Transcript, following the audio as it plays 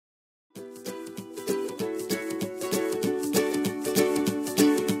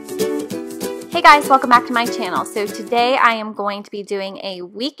Hey guys, welcome back to my channel. So today I am going to be doing a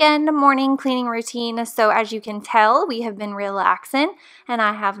weekend morning cleaning routine. So as you can tell, we have been relaxing and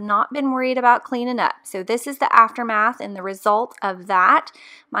I have not been worried about cleaning up. So this is the aftermath and the result of that.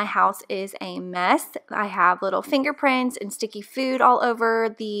 My house is a mess. I have little fingerprints and sticky food all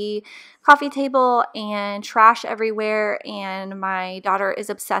over the coffee table and trash everywhere, and my daughter is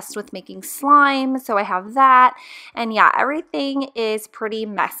obsessed with making slime, so I have that. And yeah, everything is pretty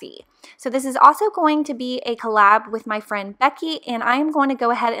messy. So this is also going to be a collab with my friend Becky, and I am going to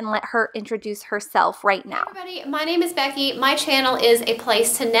go ahead and let her introduce herself right now. Hi everybody, my name is Becky. My channel is A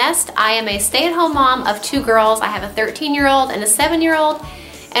Place to Nest. I am a stay-at-home mom of two girls. I have a 13-year-old and a 7-year-old.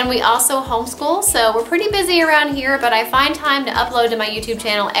 And we also homeschool, so we're pretty busy around here, but I find time to upload to my YouTube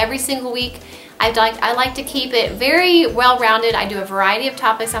channel every single week. I like to keep it very well-rounded. I do a variety of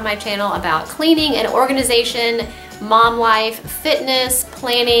topics on my channel about cleaning and organization, mom life, fitness,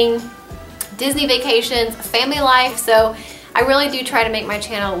 planning, Disney vacations, family life. So I really do try to make my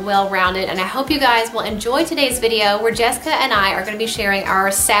channel well-rounded, and I hope you guys will enjoy today's video where Jessica and I are going to be sharing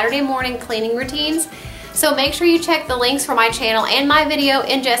our Saturday morning cleaning routines. So make sure you check the links for my channel and my video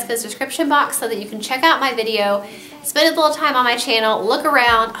in Jessica's description box so that you can check out my video, spend a little time on my channel, look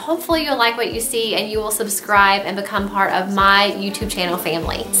around. Hopefully you'll like what you see and you will subscribe and become part of my YouTube channel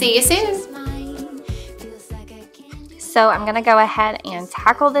family. See you soon. So I'm going to go ahead and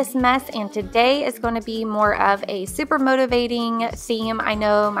tackle this mess, and today is going to be more of a super motivating theme. I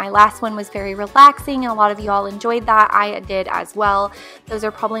know my last one was very relaxing and a lot of you all enjoyed that. I did as well. Those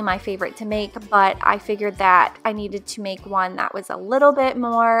are probably my favorite to make, but I figured that I needed to make one that was a little bit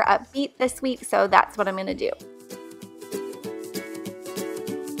more upbeat this week, so that's what I'm going to do.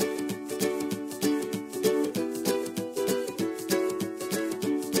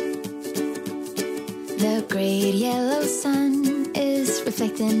 The great yellow sun is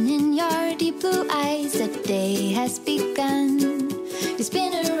reflecting in your deep blue eyes. The day has begun. You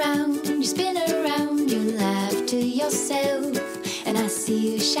spin around, you laugh to yourself, and I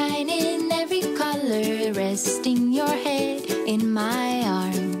see you shine in every color, resting your head in my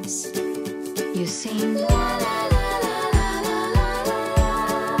arms. You sing la la la.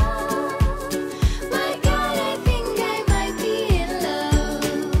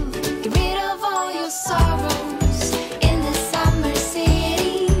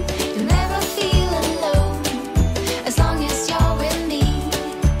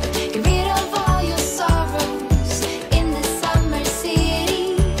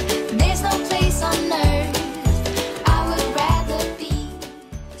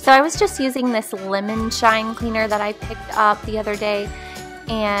 So I was just using this lemon shine cleaner that I picked up the other day,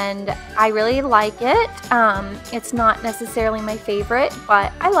 and I really like it. It's not necessarily my favorite,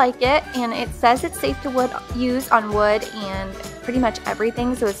 but I like it, and it says it's safe to use on wood and pretty much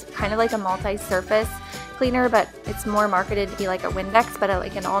everything, so it's kind of like a multi-surface cleaner, but it's more marketed to be like a Windex, but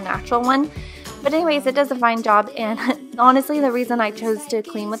like an all-natural one. But anyways, it does a fine job, and honestly the reason I chose to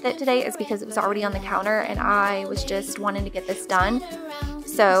clean with it today is because it was already on the counter and I was just wanting to get this done.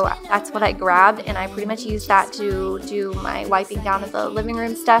 So that's what I grabbed, and I pretty much used that to do my wiping down of the living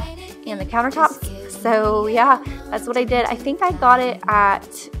room stuff and the countertops. So yeah, that's what I did. I think I got it at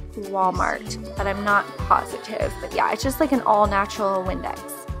Walmart, but I'm not positive. But yeah, it's just like an all-natural Windex.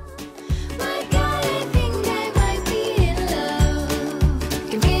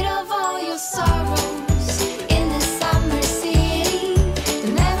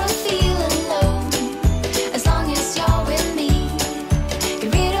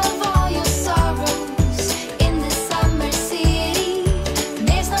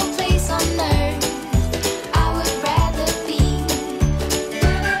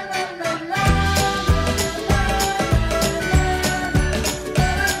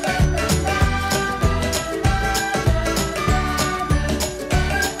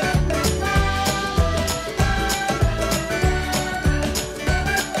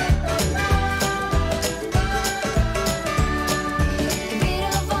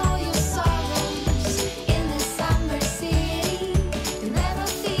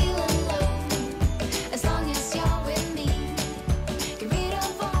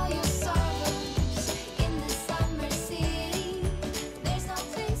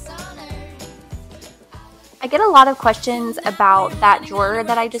 I get a lot of questions about that drawer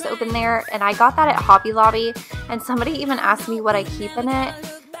that I just opened there, and I got that at Hobby Lobby, and somebody even asked me what I keep in it.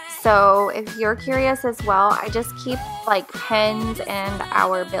 So if you're curious as well, I just keep like pens and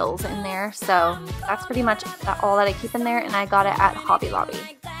our bills in there. So that's pretty much all that I keep in there, and I got it at Hobby Lobby.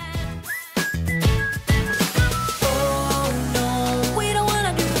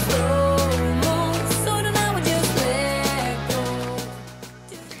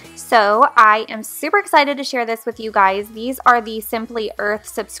 So I am super excited to share this with you guys. These are the Simply Earth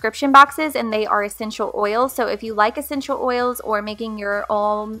subscription boxes, and they are essential oils. So if you like essential oils or making your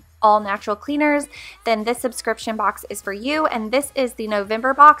own all natural cleaners, then this subscription box is for you. And this is the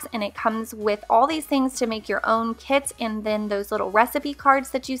November box, and it comes with all these things to make your own kits, and then those little recipe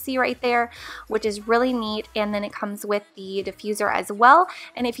cards that you see right there, which is really neat. And then it comes with the diffuser as well.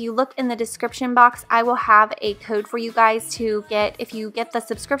 And if you look in the description box, I will have a code for you guys to get. If you get the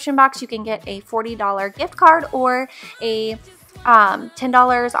subscription box, you can get a $40 gift card or a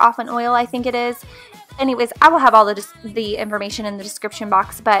 $10 off an oil, I think it is. Anyways, I will have all the information in the description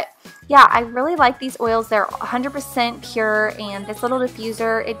box, but yeah, I really like these oils. They're 100% pure, and this little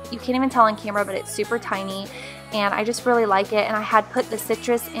diffuser, you can't even tell on camera, but it's super tiny, and I just really like it. And I had put the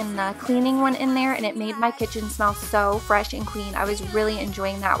citrus in the cleaning one in there, and it made my kitchen smell so fresh and clean. I was really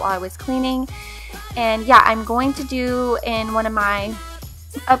enjoying that while I was cleaning. And yeah, I'm going to do in one of my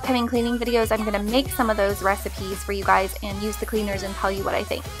upcoming cleaning videos, I'm going to make some of those recipes for you guys and use the cleaners and tell you what I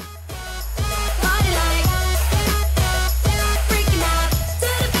think.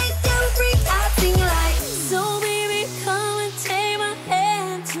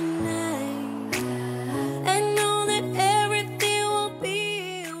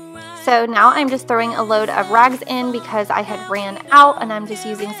 So now I'm just throwing a load of rags in because I had ran out, and I'm just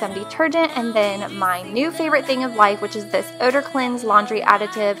using some detergent and then my new favorite thing of life, which is this Odor Cleanse laundry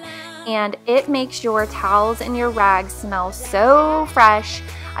additive, and it makes your towels and your rags smell so fresh.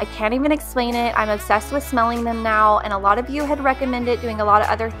 I can't even explain it. I'm obsessed with smelling them now, and a lot of you had recommended doing a lot of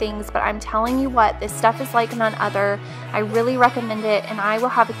other things, but I'm telling you what, this stuff is like none other. I really recommend it, and I will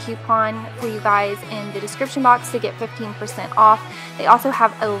have a coupon for you guys in the description box to get 15% off. They also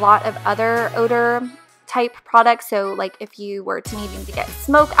have a lot of other odor type products, so like if you were to needing to get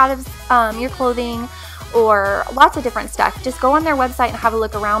smoke out of your clothing, or lots of different stuff, just go on their website and have a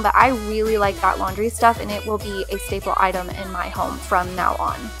look around. But I really like that laundry stuff, and it will be a staple item in my home from now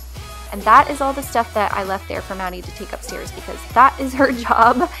on. And that is all the stuff that I left there for Maddie to take upstairs because that is her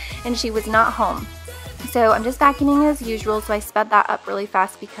job and she was not home. So I'm just vacuuming as usual, so I sped that up really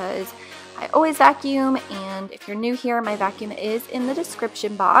fast because I always vacuum, and if you're new here, my vacuum is in the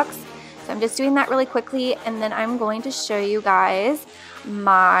description box. So I'm just doing that really quickly, and then I'm going to show you guys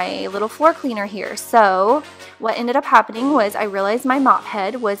my little floor cleaner here. So what ended up happening was I realized my mop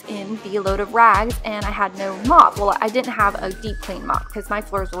head was in the load of rags and I had no mop. Well, I didn't have a deep clean mop because my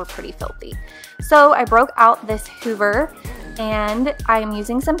floors were pretty filthy. So I broke out this Hoover, and I'm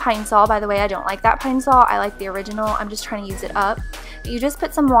using some Pine Sol. By the way, I don't like that Pine Sol. I like the original. I'm just trying to use it up. But you just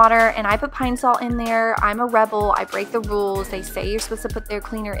put some water, and I put Pine Sol in there. I'm a rebel. I break the rules. They say you're supposed to put their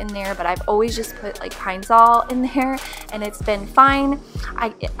cleaner in there, but I've always just put like Pine Sol in there, and it's been fine.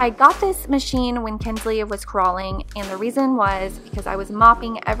 I got this machine when Kinsley was crawling, and the reason was because I was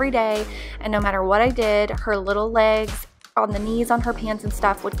mopping every day, and no matter what I did, her little legs on the knees on her pants and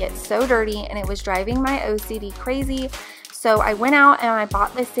stuff would get so dirty, and it was driving my OCD crazy. So I went out and I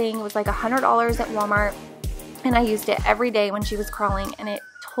bought this thing. It was like $100 at Walmart, and I used it every day when she was crawling, and it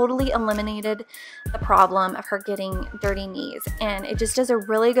totally eliminated the problem of her getting dirty knees, and it just does a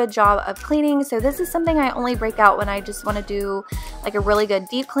really good job of cleaning. So this is something I only break out when I just want to do like a really good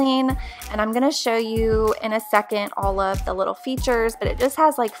deep clean, and I'm going to show you in a second all of the little features. But it just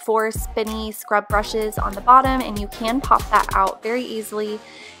has like 4 spinny scrub brushes on the bottom, and you can pop that out very easily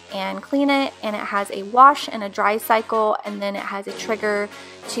and clean it, and it has a wash and a dry cycle, and then it has a trigger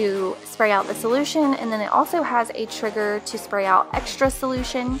to spray out the solution, and then it also has a trigger to spray out extra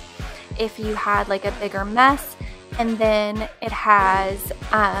solution if you had like a bigger mess. And then it has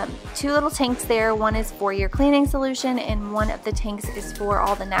 2 little tanks there. One is for your cleaning solution, and one of the tanks is for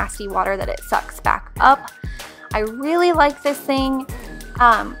all the nasty water that it sucks back up. I really like this thing.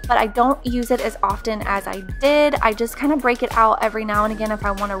 But I don't use it as often as I did. I just kind of break it out every now and again if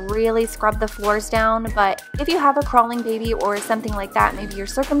I want to really scrub the floors down. But if you have a crawling baby or something like that, maybe your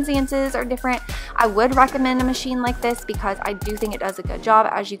circumstances are different, I would recommend a machine like this because I do think it does a good job.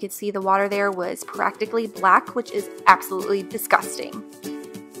 As you can see, the water there was practically black, which is absolutely disgusting.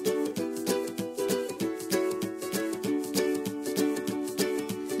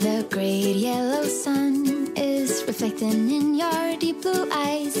 The great yellow sun is reflecting in your deep blue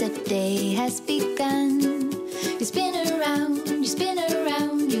eyes. The day has begun. You spin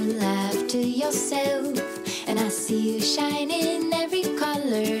around, you laugh to yourself, and I see you shine in every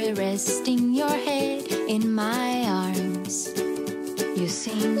color, resting your head in my arms. You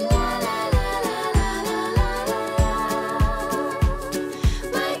sing la la la.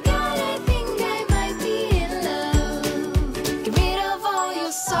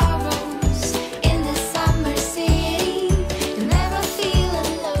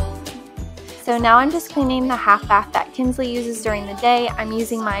 now I'm just cleaning the half bath that Kinsley uses during the day. I'm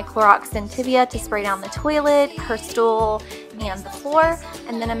using my Clorox Scentivia to spray down the toilet, her stool, and the floor.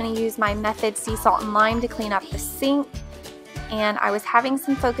 And then I'm going to use my Method Sea Salt and Lime to clean up the sink. And I was having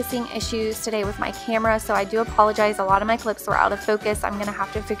some focusing issues today with my camera, so I do apologize. A lot of my clips were out of focus. I'm going to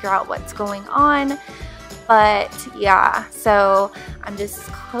have to figure out what's going on. But yeah, so I'm just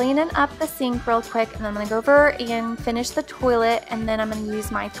cleaning up the sink real quick, and then I'm going to go over and finish the toilet, and then I'm going to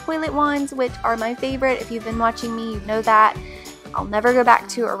use my toilet wands, which are my favorite. If you've been watching me, you know that. I'll never go back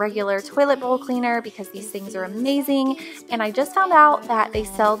to a regular toilet bowl cleaner because these things are amazing. And I just found out that they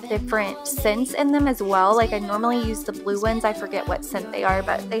sell different scents in them as well. Like I normally use the blue ones. I forget what scent they are,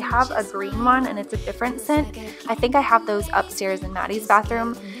 but they have a green one and it's a different scent. I think I have those upstairs in Maddie's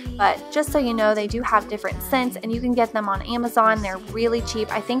bathroom. But just so you know, they do have different scents and you can get them on Amazon. They're really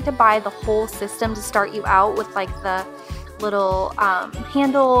cheap. I think to buy the whole system to start you out with like the little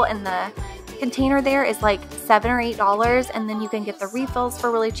handle and the container there is like $7 or $8, and then you can get the refills for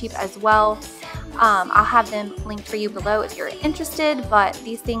really cheap as well. I'll have them linked for you below if you're interested, but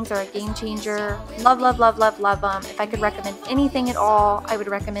these things are a game changer. Love, love, love, love, love them. If I could recommend anything at all, I would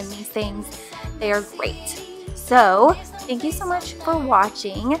recommend these things. They are great. So thank you so much for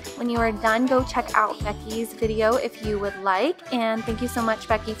watching. When you are done, go check out Becky's video if you would like. And thank you so much,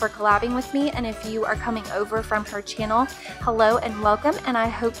 Becky, for collabing with me. And if you are coming over from her channel, hello and welcome. And I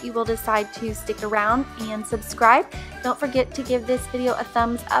hope you will decide to stick around and subscribe. Don't forget to give this video a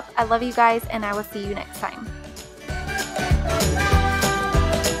thumbs up. I love you guys, and I will see you next time.